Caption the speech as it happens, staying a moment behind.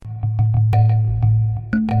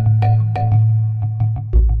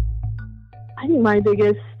think my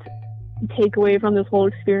biggest takeaway from this whole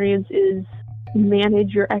experience is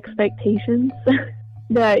manage your expectations.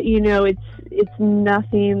 That, it's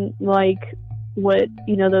nothing like what,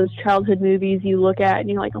 those childhood movies you look at and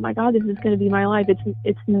you're like, oh my God, this is going to be my life.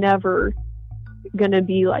 It's never going to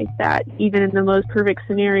be like that. Even in the most perfect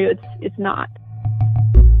scenario, it's not.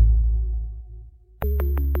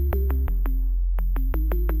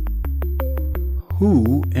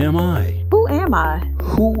 Who am I? Who am I?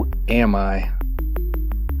 Who am I?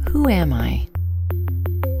 Who am I?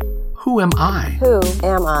 Who am I? Who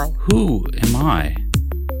am I? Who am I?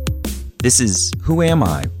 This is Who Am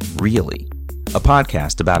I, Really? A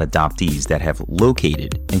podcast about adoptees that have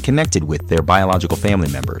located and connected with their biological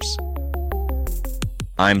family members.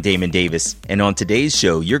 I'm Damon Davis, and on today's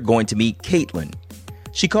show, you're going to meet Caitlin.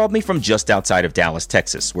 She called me from just outside of Dallas,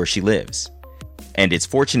 Texas, where she lives. And it's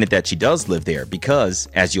fortunate that she does live there because,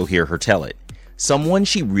 as you'll hear her tell it, someone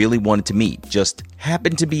she really wanted to meet just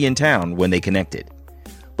happened to be in town when they connected.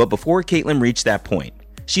 But before Caitlin reached that point,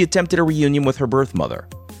 she attempted a reunion with her birth mother.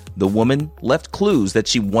 The woman left clues that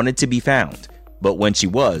she wanted to be found, but when she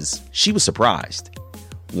was surprised.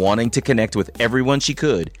 Wanting to connect with everyone she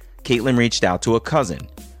could, Caitlin reached out to a cousin,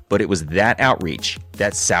 but it was that outreach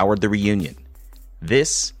that soured the reunion.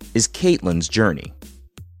 This is Caitlin's journey.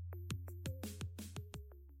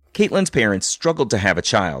 Caitlin's parents struggled to have a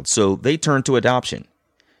child, so they turned to adoption.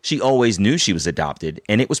 She always knew she was adopted,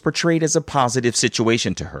 and it was portrayed as a positive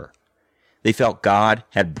situation to her. They felt God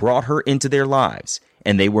had brought her into their lives,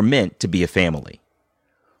 and they were meant to be a family.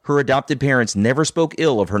 Her adopted parents never spoke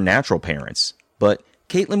ill of her natural parents, but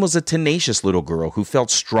Caitlin was a tenacious little girl who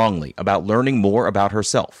felt strongly about learning more about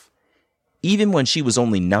herself. Even when she was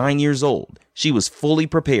only 9 years old, she was fully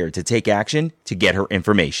prepared to take action to get her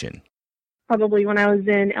information. Probably when I was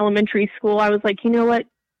in elementary school, I was like, you know what?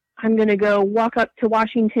 I'm going to go walk up to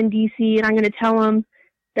Washington, D.C., and I'm going to tell them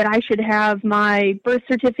that I should have my birth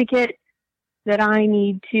certificate, that I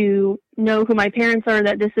need to know who my parents are,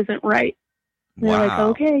 that this isn't right. And Wow. they're like,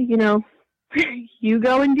 okay, you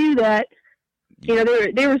go and do that.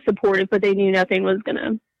 They were supportive, but they knew nothing was going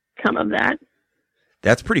to come of that.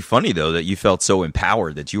 That's pretty funny, though, that you felt so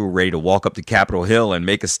empowered that you were ready to walk up to Capitol Hill and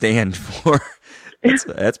make a stand for...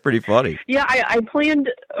 That's pretty funny. Yeah, I planned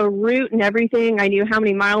a route and everything. I knew how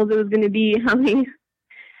many miles it was going to be, how many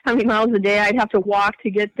miles a day I'd have to walk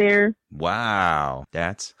to get there. Wow,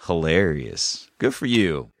 that's hilarious. Good for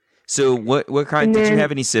you. So what kind, did you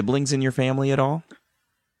have any siblings in your family at all?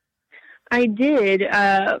 I did.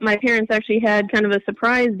 My parents actually had kind of a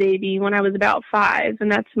surprise baby when I was about 5,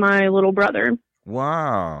 and that's my little brother.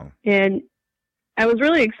 Wow. And I was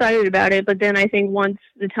really excited about it, but then I think once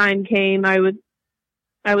the time came, I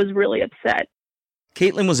was really upset.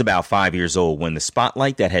 Caitlin was about 5 years old when the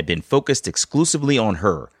spotlight that had been focused exclusively on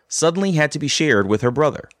her suddenly had to be shared with her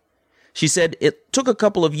brother. She said it took a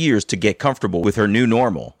couple of years to get comfortable with her new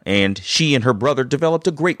normal, and she and her brother developed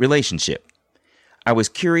a great relationship. I was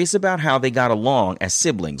curious about how they got along as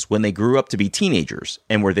siblings when they grew up to be teenagers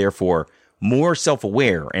and were therefore more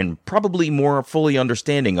self-aware and probably more fully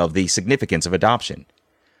understanding of the significance of adoption.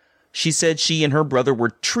 She said she and her brother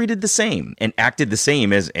were treated the same and acted the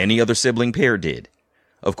same as any other sibling pair did.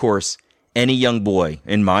 Of course, any young boy,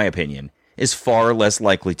 in my opinion, is far less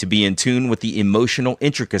likely to be in tune with the emotional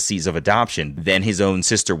intricacies of adoption than his own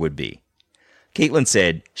sister would be. Caitlin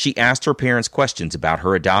said she asked her parents questions about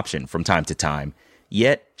her adoption from time to time,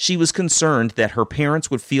 yet she was concerned that her parents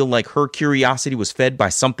would feel like her curiosity was fed by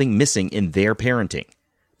something missing in their parenting.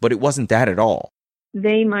 But it wasn't that at all.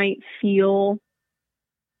 They might feel,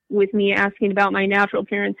 with me asking about my natural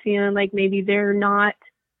parents, like maybe they're not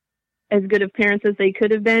as good of parents as they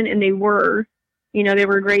could have been, and they were. They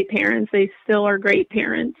were great parents. They still are great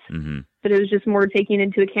parents. Mm-hmm. But it was just more taking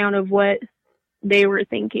into account of what they were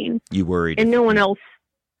thinking. You worried. And no one else,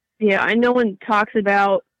 and no one talks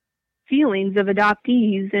about feelings of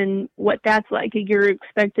adoptees and what that's like. You're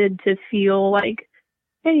expected to feel like,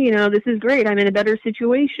 hey, this is great. I'm in a better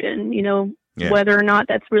situation. Whether or not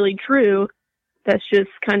that's really true, that's just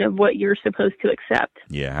kind of what you're supposed to accept.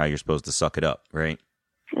 Yeah, how you're supposed to suck it up, right?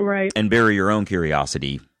 Right. And bury your own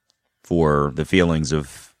curiosity for the feelings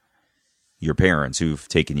of your parents who've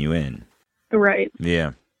taken you in. Right.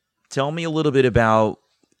 Yeah. Tell me a little bit about,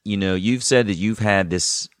 you've said that you've had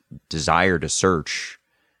this desire to search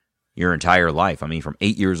your entire life. I mean, from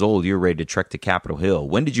 8 years old, you were ready to trek to Capitol Hill.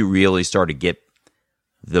 When did you really start to get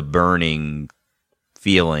the burning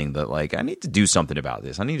feeling that, like, I need to do something about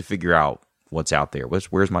this? I need to figure out what's out there.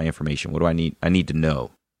 Where's my information? What do I need? I need to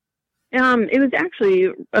know. It was actually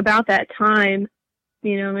about that time,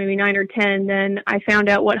 maybe 9 or 10. Then I found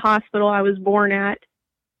out what hospital I was born at,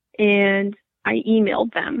 and I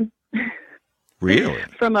emailed them. Really?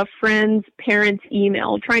 From a friend's parents'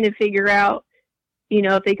 email, trying to figure out,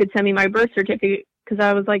 if they could send me my birth certificate. Because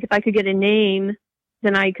I was like, if I could get a name,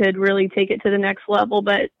 then I could really take it to the next level.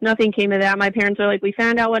 But nothing came of that. My parents are like, we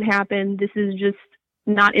found out what happened. This is just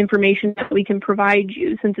not information that we can provide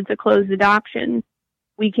you since it's a closed adoption.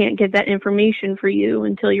 We can't get that information for you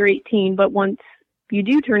until you're 18. But once you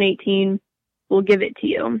do turn 18, we'll give it to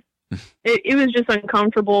you. It was just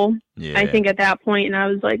uncomfortable, Yeah. I think, at that point. And I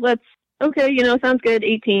was like, okay, sounds good.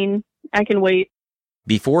 18. I can wait.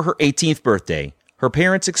 Before her 18th birthday, her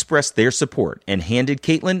parents expressed their support and handed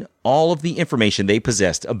Caitlin all of the information they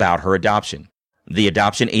possessed about her adoption. The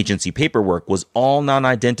adoption agency paperwork was all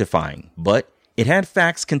non-identifying, but it had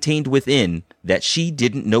facts contained within that she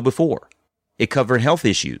didn't know before. It covered health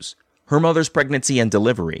issues, her mother's pregnancy and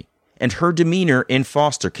delivery, and her demeanor in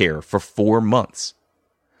foster care for 4 months.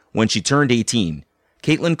 When she turned 18,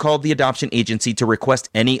 Caitlin called the adoption agency to request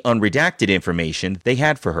any unredacted information they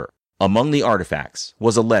had for her. Among the artifacts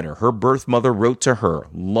was a letter her birth mother wrote to her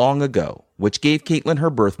long ago, which gave Caitlin her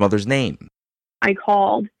birth mother's name. I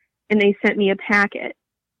called, and they sent me a packet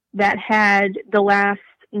that had the last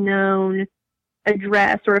known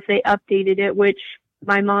address, or if they updated it, which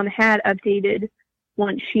my mom had updated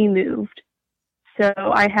once she moved. So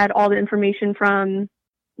I had all the information from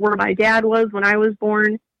where my dad was when I was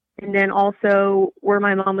born, and then also where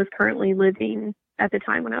my mom was currently living at the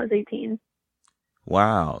time when I was 18.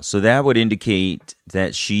 Wow. So that would indicate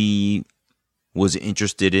that she was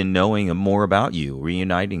interested in knowing more about you,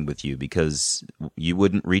 reuniting with you, because you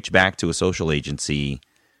wouldn't reach back to a social agency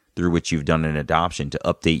through which you've done an adoption to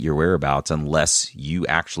update your whereabouts unless you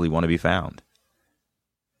actually want to be found.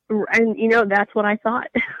 And, that's what I thought.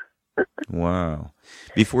 Wow.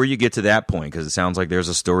 Before you get to that point, because it sounds like there's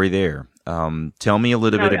a story there, tell me a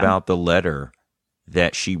little bit about the letter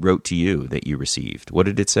that she wrote to you that you received. What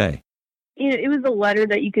did it say? It was a letter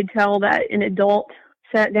that you could tell that an adult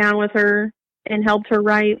sat down with her and helped her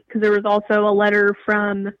write, because there was also a letter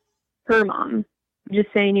from her mom just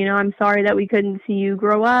saying, I'm sorry that we couldn't see you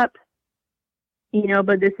grow up,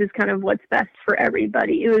 but this is kind of what's best for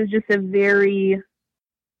everybody. It was just a very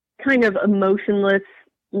kind of emotionless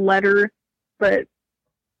letter, but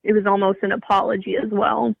it was almost an apology as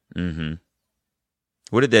well. Mm-hmm.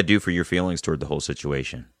 What did that do for your feelings toward the whole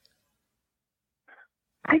situation?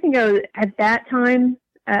 I think at that time,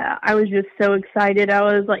 I was just so excited. I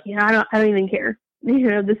was like, I don't even care.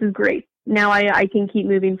 This is great. Now I can keep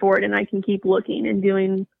moving forward, and I can keep looking and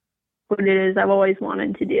doing what it is I've always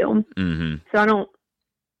wanted to do. Mm-hmm. So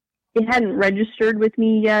it hadn't registered with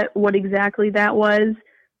me yet what exactly that was,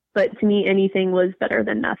 but to me, anything was better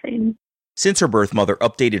than nothing. Since her birth mother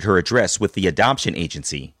updated her address with the adoption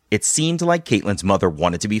agency, it seemed like Caitlin's mother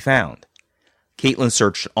wanted to be found. Caitlin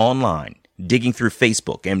searched online, digging through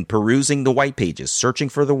Facebook and perusing the white pages, searching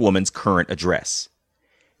for the woman's current address.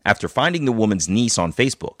 After finding the woman's niece on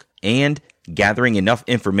Facebook and gathering enough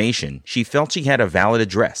information, she felt she had a valid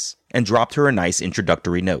address and dropped her a nice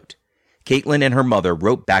introductory note. Caitlin and her mother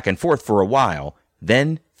wrote back and forth for a while,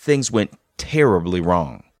 then things went terribly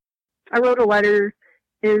wrong. I wrote a letter.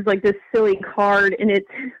 It was like this silly card, and it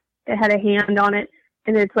had a hand on it,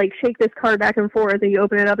 and it's like, shake this card back and forth, and you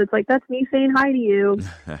open it up, it's like, that's me saying hi to you.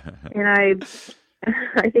 And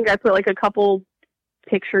I think I put like a couple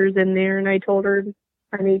pictures in there, and I told her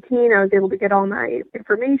I'm 18. I was able to get all my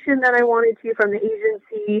information that I wanted to from the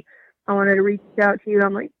agency. I wanted to reach out to you.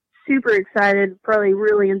 I'm like super excited, probably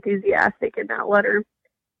really enthusiastic in that letter.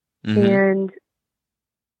 Mm-hmm. And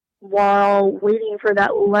while waiting for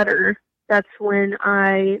that letter, that's when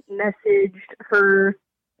I messaged her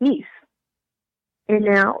niece. And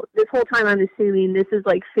now, this whole time I'm assuming this is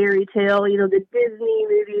like fairy tale, the Disney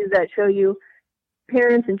movies that show you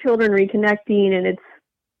parents and children reconnecting, and it's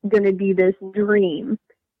going to be this dream.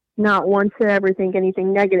 Not once did I ever think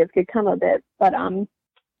anything negative could come of it. But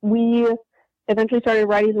we eventually started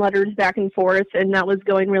writing letters back and forth, and that was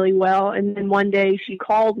going really well. And then one day she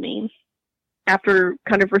called me after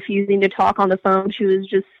kind of refusing to talk on the phone.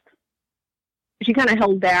 She kind of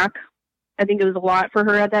held back. I think it was a lot for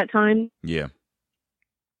her at that time. Yeah.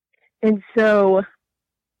 And so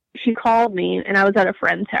she called me, and I was at a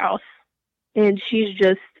friend's house, and she's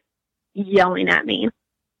just yelling at me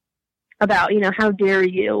about, how dare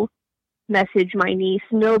you message my niece?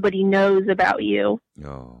 Nobody knows about you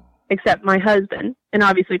except my husband and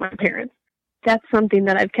obviously my parents. That's something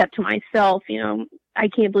that I've kept to myself. I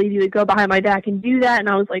can't believe you would go behind my back and do that. And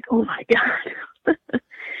I was like, oh my God.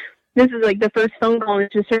 This is like the first phone call, and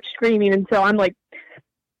just starts screaming. And so I'm like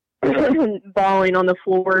bawling on the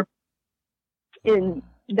floor. And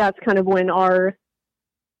that's kind of when our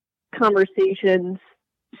conversations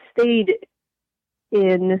stayed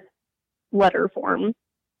in letter form.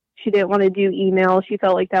 She didn't want to do email. She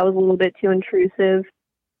felt like that was a little bit too intrusive.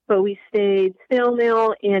 But we stayed snail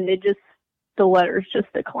mail, and the letters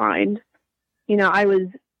just declined. I was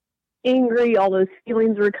angry. All those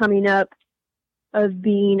feelings were coming up of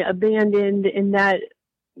being abandoned, and that,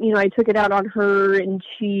 I took it out on her, and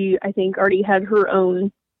she, I think, already had her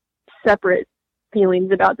own separate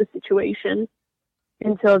feelings about the situation.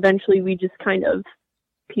 And so eventually we just kind of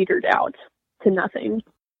petered out to nothing.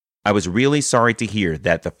 I was really sorry to hear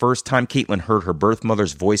that the first time Caitlin heard her birth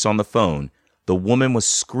mother's voice on the phone, the woman was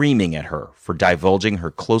screaming at her for divulging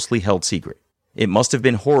her closely held secret. It must have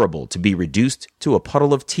been horrible to be reduced to a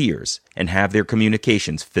puddle of tears and have their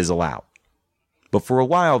communications fizzle out. But for a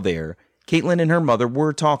while there, Caitlin and her mother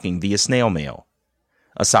were talking via snail mail.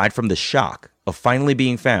 Aside from the shock of finally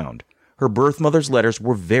being found, her birth mother's letters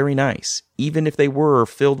were very nice, even if they were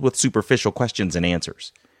filled with superficial questions and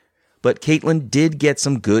answers. But Caitlin did get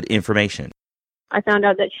some good information. I found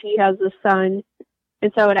out that she has a son,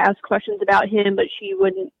 and so I would ask questions about him, but she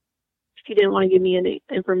didn't want to give me any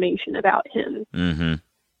information about him. Mm-hmm.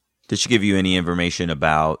 Did she give you any information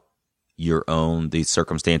about the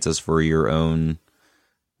circumstances for your own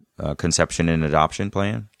conception and adoption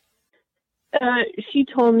plan? She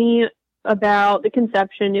told me about the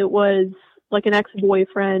conception. It was like an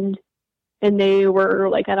ex-boyfriend, and they were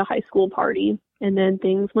like at a high school party, and then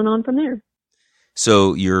things went on from there.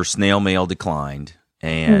 So your snail mail declined,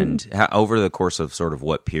 and over the course of sort of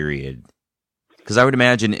what period? Because I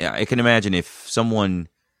can imagine if someone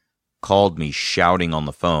called me shouting on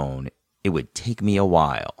the phone, it would take me a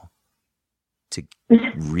while to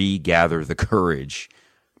regather the courage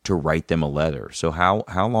to write them a letter. So how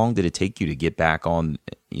long did it take you to get back on,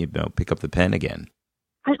 pick up the pen again?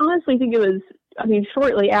 I honestly think it was,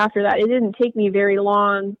 shortly after that. It didn't take me very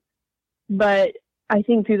long, but I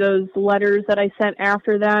think through those letters that I sent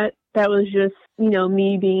after that, that was just,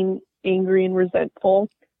 me being angry and resentful.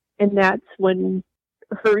 And that's when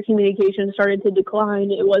her communication started to decline.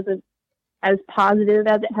 It wasn't as positive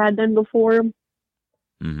as it had been before.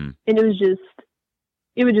 Mm-hmm. And it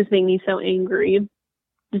would just make me so angry.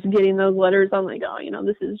 Just getting those letters, I'm like, oh,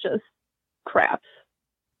 this is just crap.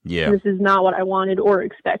 Yeah. This is not what I wanted or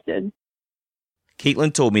expected.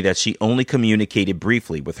 Caitlin told me that she only communicated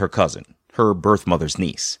briefly with her cousin, her birth mother's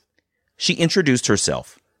niece. She introduced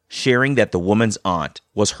herself, sharing that the woman's aunt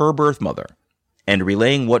was her birth mother, and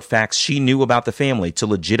relaying what facts she knew about the family to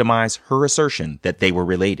legitimize her assertion that they were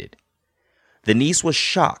related. The niece was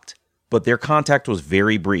shocked, but their contact was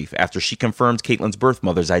very brief after she confirmed Caitlin's birth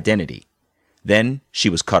mother's identity. Then she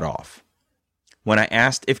was cut off. When I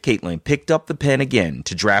asked if Caitlin picked up the pen again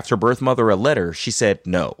to draft her birth mother a letter, she said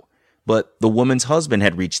no, but the woman's husband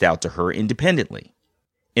had reached out to her independently.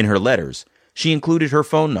 In her letters, she included her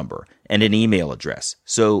phone number and an email address,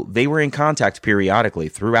 so they were in contact periodically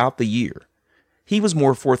throughout the year. He was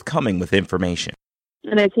more forthcoming with information.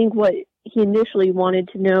 And I think what he initially wanted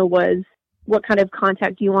to know was, what kind of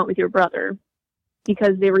contact do you want with your brother?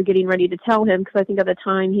 Because they were getting ready to tell him, because I think at the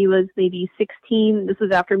time he was maybe 16. This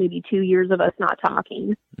was after maybe 2 years of us not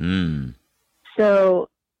talking. So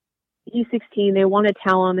he's 16. They want to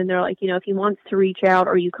tell him, and they're like, if he wants to reach out,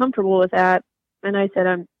 are you comfortable with that? And I said,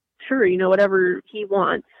 I'm sure, whatever he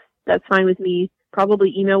wants, that's fine with me.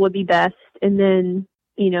 Probably email would be best. And then,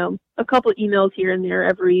 a couple emails here and there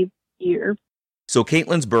every year. So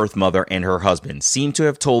Caitlin's birth mother and her husband seemed to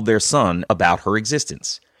have told their son about her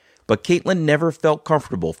existence. But Caitlin never felt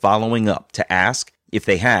comfortable following up to ask if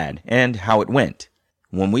they had and how it went.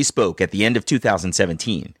 When we spoke at the end of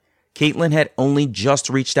 2017, Caitlin had only just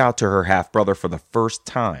reached out to her half-brother for the first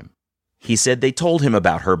time. He said they told him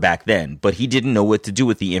about her back then, but he didn't know what to do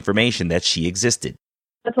with the information that she existed.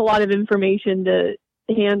 That's a lot of information to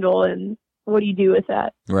handle, and what do you do with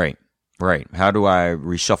that? Right. How do I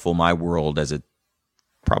reshuffle my world as a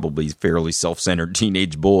probably fairly self-centered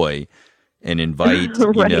teenage boy and invite,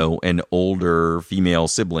 right. An older female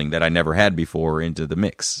sibling that I never had before into the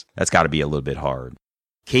mix? That's got to be a little bit hard.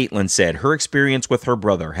 Caitlin said her experience with her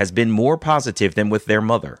brother has been more positive than with their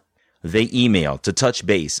mother. They emailed to touch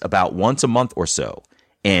base about once a month or so,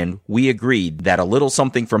 and we agreed that a little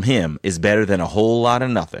something from him is better than a whole lot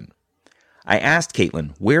of nothing. I asked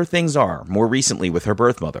Caitlin where things are more recently with her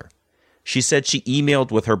birth mother. She said she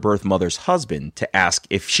emailed with her birth mother's husband to ask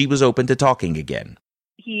if she was open to talking again.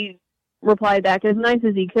 He replied back as nice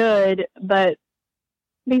as he could, but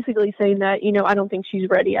basically saying that, I don't think she's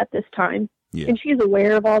ready at this time. Yeah. And she's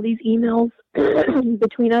aware of all these emails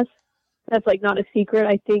between us. That's not a secret.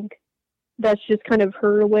 I think that's just kind of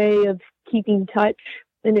her way of keeping touch,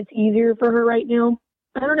 and it's easier for her right now.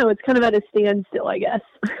 I don't know, it's kind of at a standstill, I guess.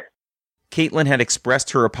 Caitlin had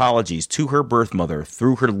expressed her apologies to her birth mother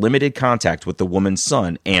through her limited contact with the woman's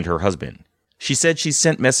son and her husband. She said she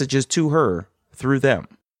sent messages to her through them.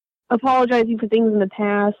 Apologizing for things in the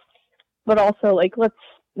past, but also, like, let's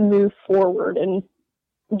move forward and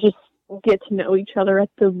just get to know each other at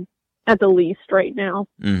the least right now.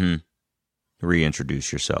 Mm-hmm.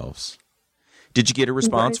 Reintroduce yourselves. Did you get a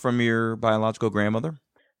response from your biological grandmother?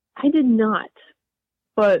 I did not.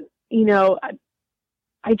 But, you know,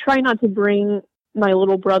 I try not to bring my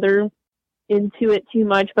little brother into it too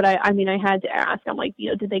much, but I mean, I had to ask. I'm like, you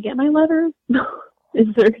know, did they get my letter? Is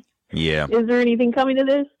there anything coming to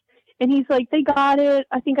this? And he's like, they got it.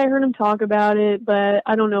 I think I heard him talk about it, but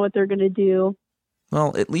I don't know what they're going to do.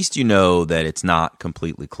 Well, at least you know that it's not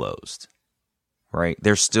completely closed, right?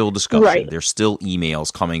 There's still discussion. Right. There's still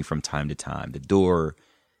emails coming from time to time. The door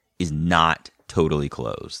is not totally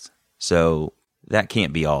closed. So that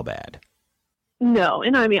can't be all bad. No,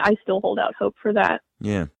 and I mean, I still hold out hope for that.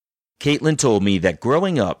 Yeah. Caitlin told me that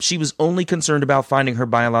growing up, she was only concerned about finding her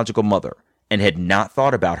biological mother and had not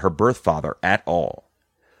thought about her birth father at all.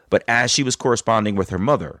 But as she was corresponding with her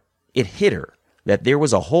mother, it hit her that there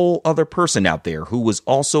was a whole other person out there who was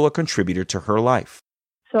also a contributor to her life.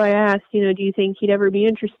 So I asked, you know, do you think he'd ever be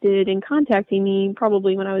interested in contacting me,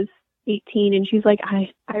 probably when I was 18? And she's like,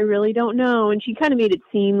 I really don't know. And she kind of made it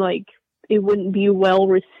seem like it wouldn't be well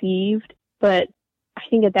received. But I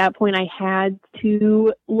think at that point I had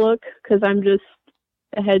to look because I'm just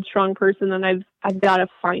a headstrong person and I've got to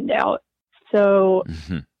find out. So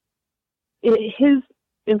his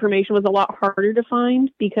information was a lot harder to find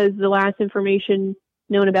because the last information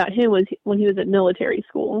known about him was when he was at military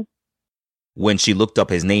school. When she looked up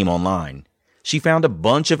his name online, she found a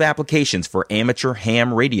bunch of applications for amateur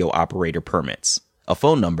ham radio operator permits, a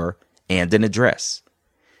phone number, and an address.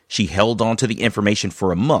 She held on to the information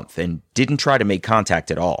for a month and didn't try to make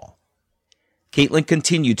contact at all. Caitlin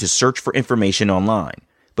continued to search for information online,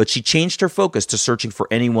 but she changed her focus to searching for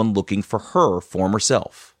anyone looking for her former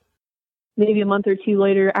self. Maybe a month or two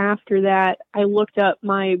later after that, I looked up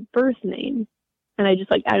my birth name and I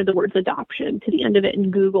just added the words adoption to the end of it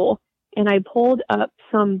in Google. And I pulled up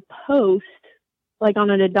some post on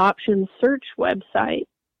an adoption search website.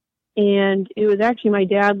 And it was actually my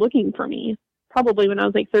dad looking for me, probably when I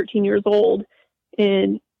was 13 years old.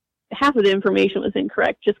 And half of the information was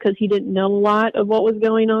incorrect just because he didn't know a lot of what was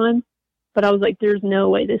going on. But I was like, there's no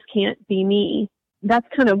way this can't be me. That's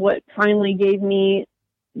kind of what finally gave me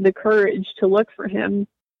the courage to look for him.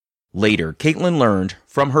 Later, Caitlin learned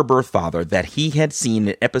from her birth father that he had seen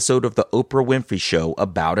an episode of the Oprah Winfrey Show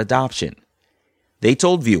about adoption. They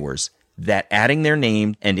told viewers that adding their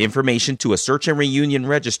name and information to a search and reunion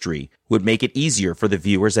registry would make it easier for the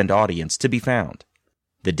viewers and audience to be found.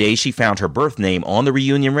 The day she found her birth name on the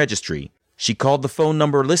reunion registry, she called the phone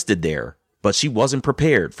number listed there, but she wasn't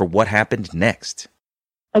prepared for what happened next.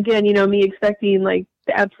 Again, me expecting the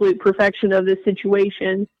absolute perfection of this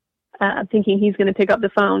situation, thinking he's going to pick up the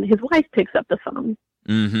phone. His wife picks up the phone.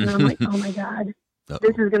 And I'm like, oh my God,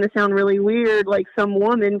 This is going to sound really weird, like some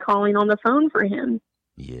woman calling on the phone for him.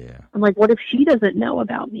 Yeah. I'm like, what if she doesn't know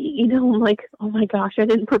about me? I'm like, oh my gosh, I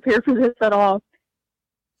didn't prepare for this at all.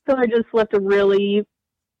 So I just left a really,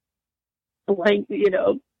 hey, this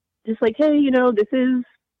is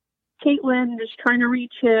Caitlin, just trying to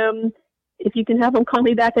reach him. If you can have him call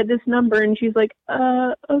me back at this number. And she's like,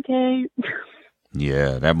 okay.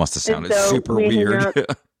 Yeah, that must have sounded super weird.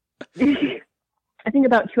 I think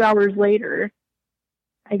about 2 hours later,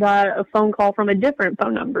 I got a phone call from a different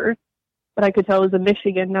phone number, but I could tell it was a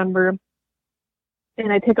Michigan number.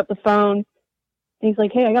 And I pick up the phone, and he's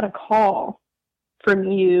like, hey, I got a call from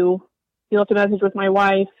you. You left a message with my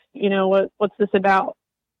wife. What's this about?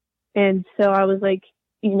 And so I was like,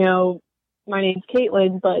 my name's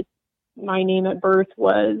Caitlin, but my name at birth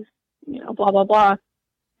was, blah, blah, blah.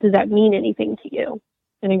 Does that mean anything to you?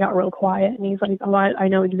 And it got real quiet. And he's like, oh, I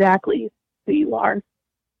know exactly who you are.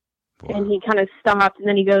 Wow. And he kind of stopped. And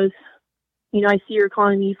then he goes, I see you're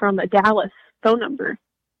calling me from a Dallas phone number.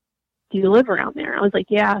 Do you live around there? I was like,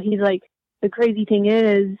 yeah. He's like, the crazy thing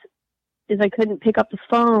is I couldn't pick up the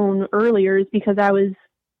phone earlier is because I was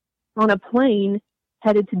on a plane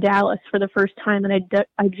headed to Dallas for the first time. And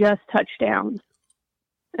I just touched down.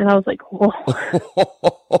 And I was like, whoa.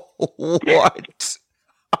 What?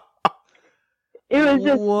 It was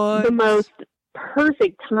just the most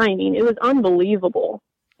perfect timing. It was unbelievable.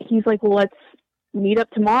 He's like, well, let's meet up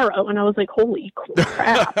tomorrow. And I was like, holy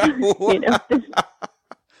crap. I know.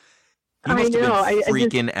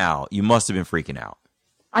 Freaking out. You must have been freaking out.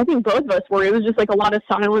 I think both of us were. It was just like a lot of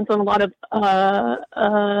silence and a lot of,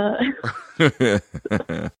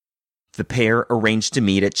 The pair arranged to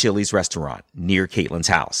meet at Chili's restaurant near Caitlin's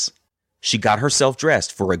house. She got herself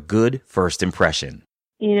dressed for a good first impression.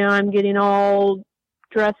 You know, I'm getting all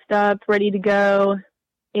dressed up, ready to go.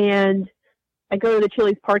 And I go to the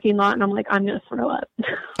Chili's parking lot and I'm like, I'm going to throw up.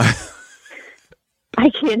 I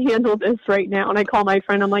can't handle this right now. And I call my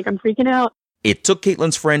friend. I'm like, I'm freaking out. It took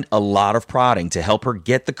Caitlin's friend a lot of prodding to help her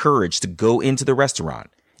get the courage to go into the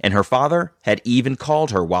restaurant. And her father had even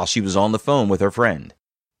called her while she was on the phone with her friend.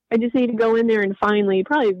 I just need to go in there, and finally,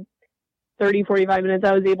 probably 30, 45 minutes,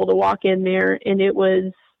 I was able to walk in there, and it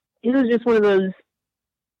was just one of those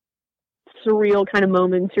surreal kind of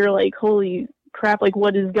moments. You're like, holy crap, like,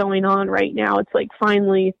 what is going on right now? It's like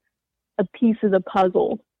finally a piece of the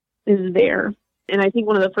puzzle is there. And I think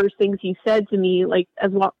one of the first things he said to me, like,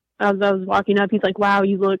 as I was walking up, he's like, wow,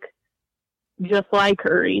 you look just like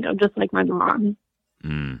her, you know, just like my mom.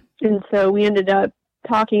 Mm. And so we ended up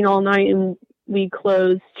talking all night, and we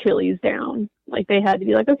closed Chili's down. Like, they had to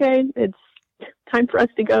be like, okay, it's time for us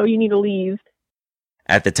to go. You need to leave.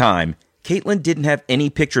 At the time, Caitlin didn't have any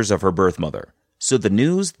pictures of her birth mother, so the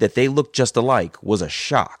news that they looked just alike was a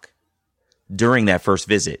shock. During that first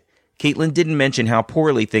visit, Caitlin didn't mention how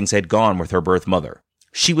poorly things had gone with her birth mother.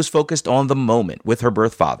 She was focused on the moment with her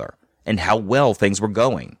birth father and how well things were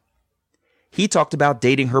going. He talked about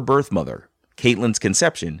dating her birth mother, Caitlin's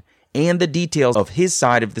conception, and the details of his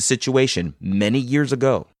side of the situation many years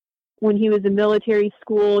ago. When he was in military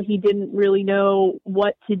school, he didn't really know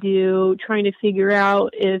what to do, trying to figure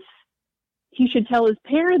out if he should tell his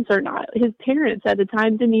parents or not. His parents at the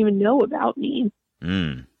time didn't even know about me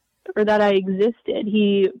or that I existed.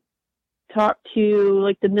 He talked to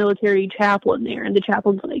like the military chaplain there, and the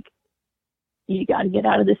chaplain's like, you got to get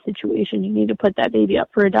out of this situation. You need to put that baby up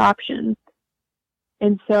for adoption.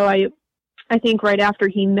 And so I think right after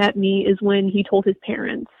he met me is when he told his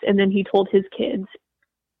parents, and then he told his kids.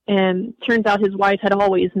 And turns out his wife had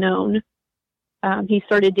always known. He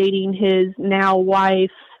started dating his now wife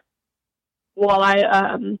while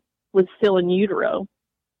I was still in utero.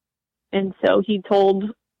 And so he told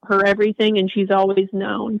her everything, and she's always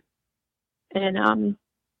known. And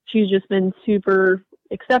she's just been super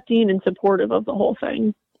accepting and supportive of the whole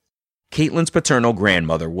thing. Caitlin's paternal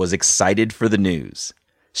grandmother was excited for the news.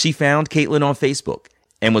 She found Caitlin on Facebook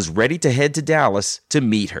and was ready to head to Dallas to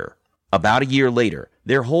meet her. About a year later,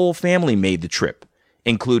 their whole family made the trip,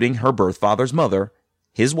 including her birth father's mother,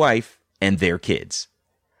 his wife, and their kids.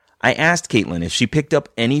 I asked Caitlin if she picked up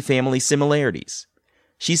any family similarities.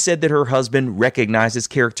 She said that her husband recognizes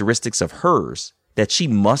characteristics of hers that she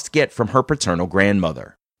must get from her paternal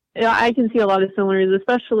grandmother. Yeah, I can see a lot of similarities,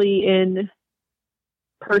 especially in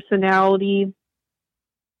personality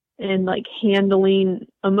and like handling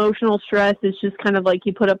emotional stress. Is just kind of like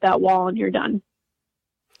you put up that wall and you're done.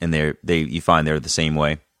 And you find they're the same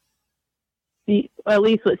way? At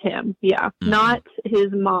least with him, yeah. Mm-hmm. Not his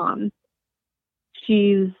mom.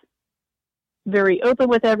 She's very open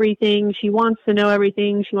with everything. She wants to know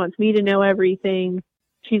everything. She wants me to know everything.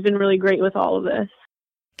 She's been really great with all of this.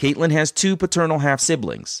 Caitlin has 2 paternal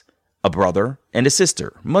half-siblings, a brother and a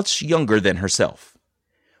sister, much younger than herself.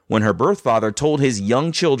 When her birth father told his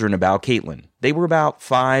young children about Caitlin, they were about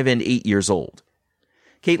 5 and 8 years old.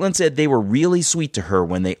 Caitlin said they were really sweet to her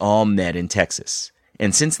when they all met in Texas,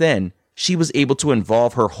 and since then, she was able to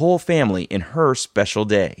involve her whole family in her special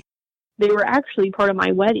day. They were actually part of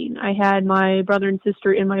my wedding. I had my brother and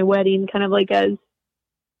sister in my wedding, kind of like as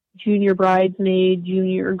junior bridesmaid,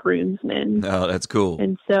 junior groomsmen. Oh, that's cool.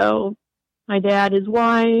 And so my dad, his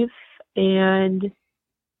wife, and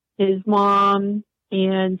his mom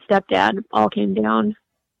and stepdad all came down.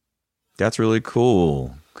 That's really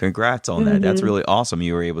cool. Congrats on that. Mm-hmm. That's really awesome.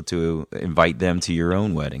 You were able to invite them to your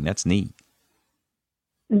own wedding. That's neat.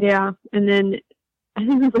 Yeah. And then I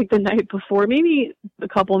think it was like the night before, maybe a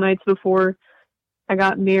couple nights before I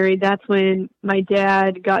got married. That's when my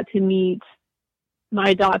dad got to meet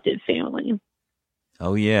my adopted family.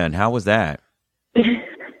 Oh, yeah. And how was that?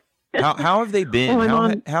 how have they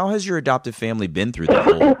been? How has your adopted family been through the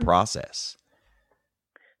whole process?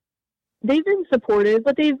 They've been supportive,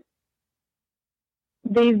 but they've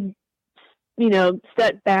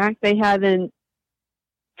stepped back. They haven't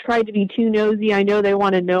tried to be too nosy. I know they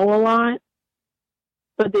want to know a lot,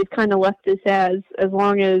 but they've kind of left this as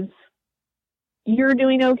long as you're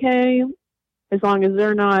doing okay, as long as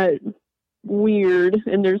they're not weird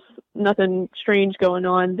and there's nothing strange going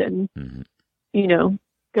on, then,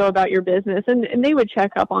 go about your business. And they would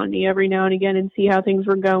check up on me every now and again and see how things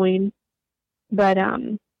were going. But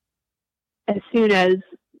as soon as,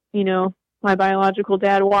 my biological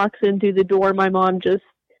dad walks in through the door, my mom just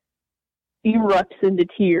erupts into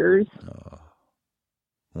tears. Oh,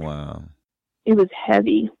 wow. It was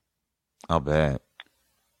heavy. I'll bet.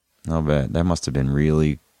 That must have been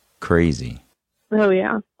really crazy. Oh,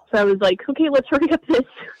 yeah. So I was like, okay, let's hurry up this.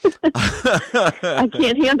 I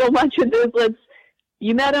can't handle much of this.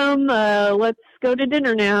 You met him. Let's go to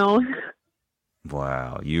dinner now.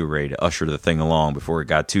 Wow. You were ready to usher the thing along before it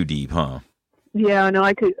got too deep, huh? Yeah, no,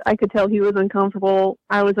 I could tell he was uncomfortable.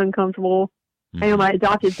 I was uncomfortable. I know my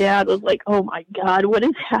adopted dad was like, oh my God, what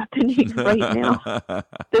is happening right now?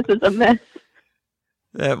 This is a mess.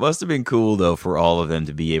 That must have been cool, though, for all of them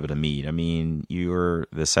to be able to meet. I mean, you were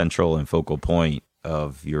the central and focal point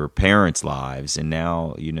of your parents' lives, and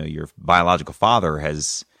now, your biological father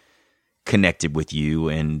has connected with you,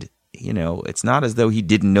 and, it's not as though he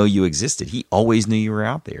didn't know you existed. He always knew you were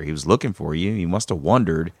out there. He was looking for you. He must have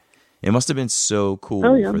wondered. It must have been so cool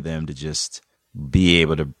for them to just be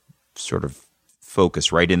able to sort of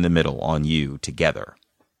focus right in the middle on you together.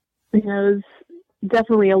 Yeah, it was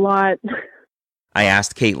definitely a lot. I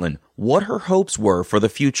asked Caitlin what her hopes were for the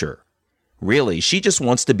future. Really, she just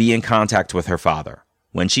wants to be in contact with her father.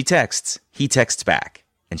 When she texts, he texts back,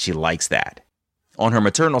 and she likes that. On her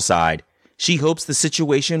maternal side, she hopes the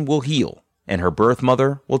situation will heal, and her birth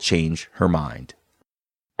mother will change her mind.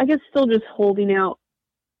 I guess still just holding out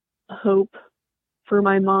hope for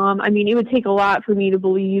my mom. I mean, it would take a lot for me to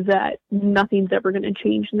believe that nothing's ever going to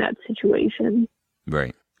change in that situation.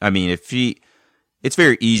 Right. I mean, it's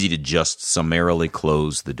very easy to just summarily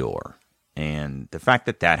close the door. And the fact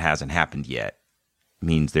that that hasn't happened yet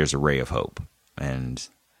means there's a ray of hope. And,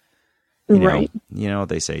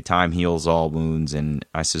 they say time heals all wounds, and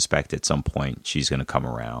I suspect at some point she's going to come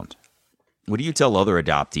around. What do you tell other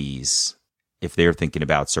adoptees if they're thinking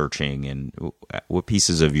about searching, and what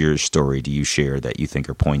pieces of your story do you share that you think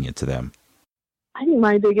are poignant to them? I think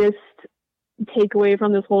my biggest takeaway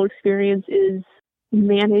from this whole experience is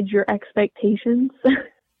manage your expectations.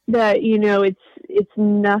 That, it's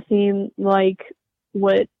nothing like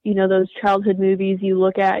what, those childhood movies you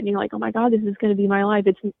look at and you're like, oh my God, this is going to be my life.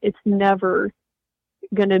 It's never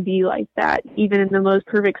going to be like that. Even in the most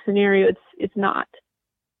perfect scenario, it's not.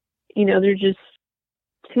 There's just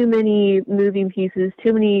too many moving pieces,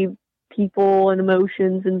 too many people and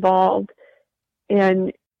emotions involved.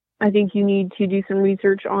 And I think you need to do some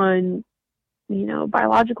research on,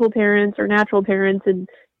 biological parents or natural parents and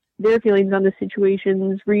their feelings on the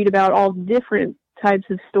situations, read about all different types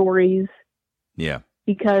of stories. Yeah.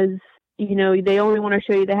 Because, they only want to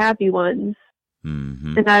show you the happy ones.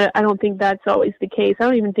 Mm-hmm. And I don't think that's always the case. I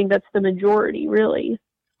don't even think that's the majority, really.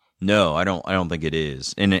 No, I don't think it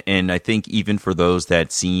is. And I think even for those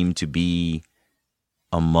that seem to be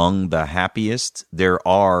among the happiest, there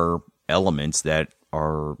are elements that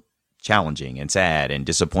are challenging and sad and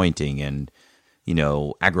disappointing and,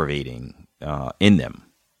 aggravating in them.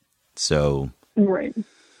 So, right.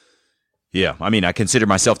 Yeah, I mean, I consider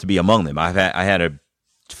myself to be among them. I had a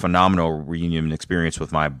phenomenal reunion experience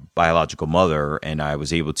with my biological mother, and I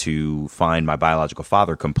was able to find my biological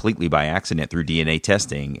father completely by accident through DNA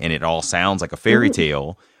testing, and it all sounds like a fairy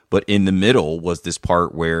tale, but in the middle was this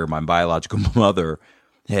part where my biological mother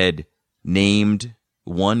had named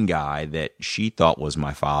one guy that she thought was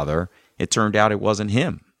my father. It turned out it wasn't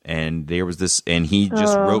him. And there was this, and he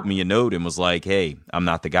just wrote me a note and was like, hey, I'm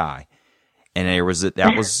not the guy. And there was,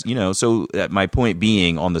 that was, so my point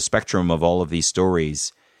being, on the spectrum of all of these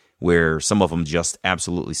stories, where some of them just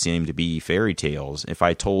absolutely seem to be fairy tales, if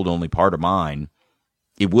I told only part of mine,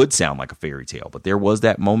 it would sound like a fairy tale. But there was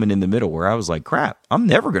that moment in the middle where I was like, crap, I'm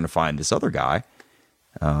never going to find this other guy.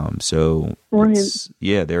 They're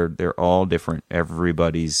all different.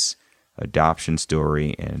 Everybody's adoption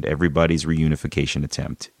story and everybody's reunification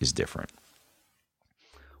attempt is different.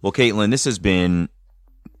 Well, Caitlin, this has been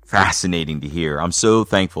fascinating to hear. I'm so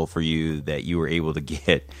thankful for you that you were able to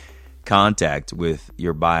get contact with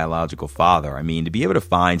your biological father. I mean, to be able to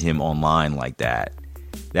find him online like that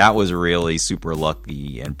was really super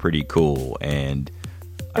lucky and pretty cool. And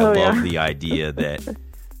I love the idea that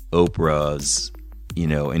Oprah's,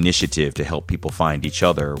 initiative to help people find each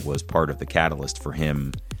other was part of the catalyst for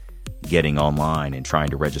him getting online and trying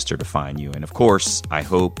to register to find you. And of course, I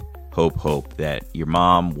hope that your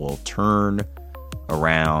mom will turn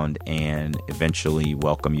around and eventually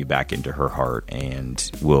welcome you back into her heart and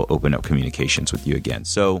will open up communications with you again.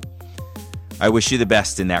 So I wish you the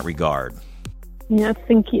best in that regard. Yes,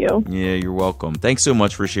 thank you. Yeah, you're welcome. Thanks so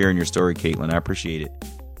much for sharing your story, Caitlin. I appreciate it.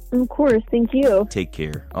 Of course, thank you. Take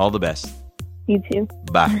care. All the best. You too.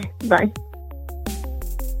 Bye. Bye.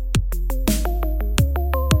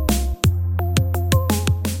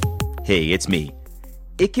 Hey, it's me.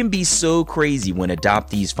 It can be so crazy when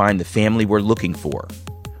adoptees find the family we're looking for.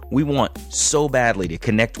 We want so badly to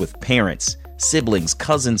connect with parents, siblings,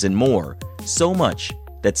 cousins, and more, so much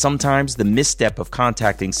that sometimes the misstep of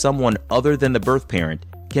contacting someone other than the birth parent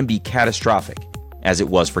can be catastrophic, as it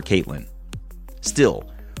was for Caitlin.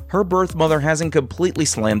 Still, her birth mother hasn't completely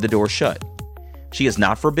slammed the door shut. She has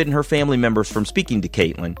not forbidden her family members from speaking to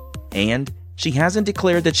Caitlin, and she hasn't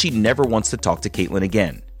declared that she never wants to talk to Caitlin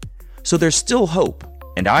again. So there's still hope,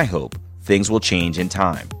 and I hope things will change in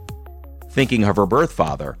time. Thinking of her birth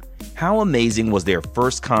father, how amazing was their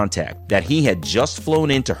first contact that he had just flown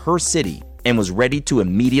into her city and was ready to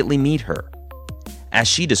immediately meet her. As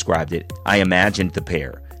she described it, I imagined the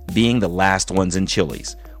pair being the last ones in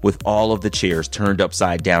Chili's, with all of the chairs turned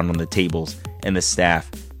upside down on the tables and the staff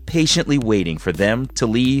patiently waiting for them to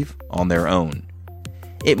leave on their own.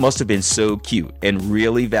 It must have been so cute and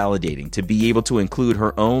really validating to be able to include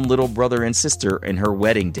her own little brother and sister in her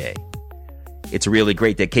wedding day. It's really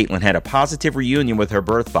great that Caitlin had a positive reunion with her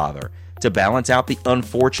birth father to balance out the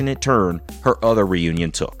unfortunate turn her other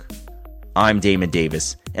reunion took. I'm Damon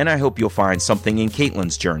Davis, and I hope you'll find something in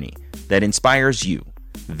Caitlin's journey that inspires you,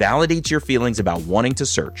 validates your feelings about wanting to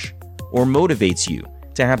search, or motivates you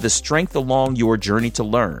to have the strength along your journey to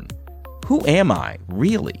learn, who am I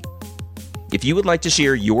really? If you would like to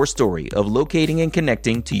share your story of locating and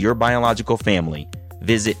connecting to your biological family,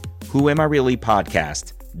 visit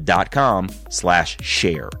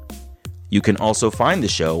whoamireallypodcast.com/share. You can also find the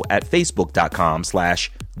show at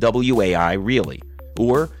facebook.com/WAIReally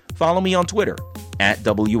or follow me on Twitter at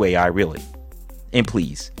WAIReally. And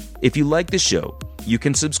please, if you like the show, you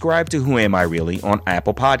can subscribe to Who Am I Really on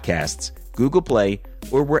Apple Podcasts, Google Play,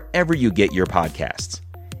 or wherever you get your podcasts.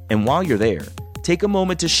 And while you're there, take a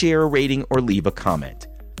moment to share a rating or leave a comment.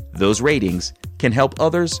 Those ratings can help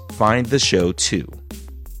others find the show too.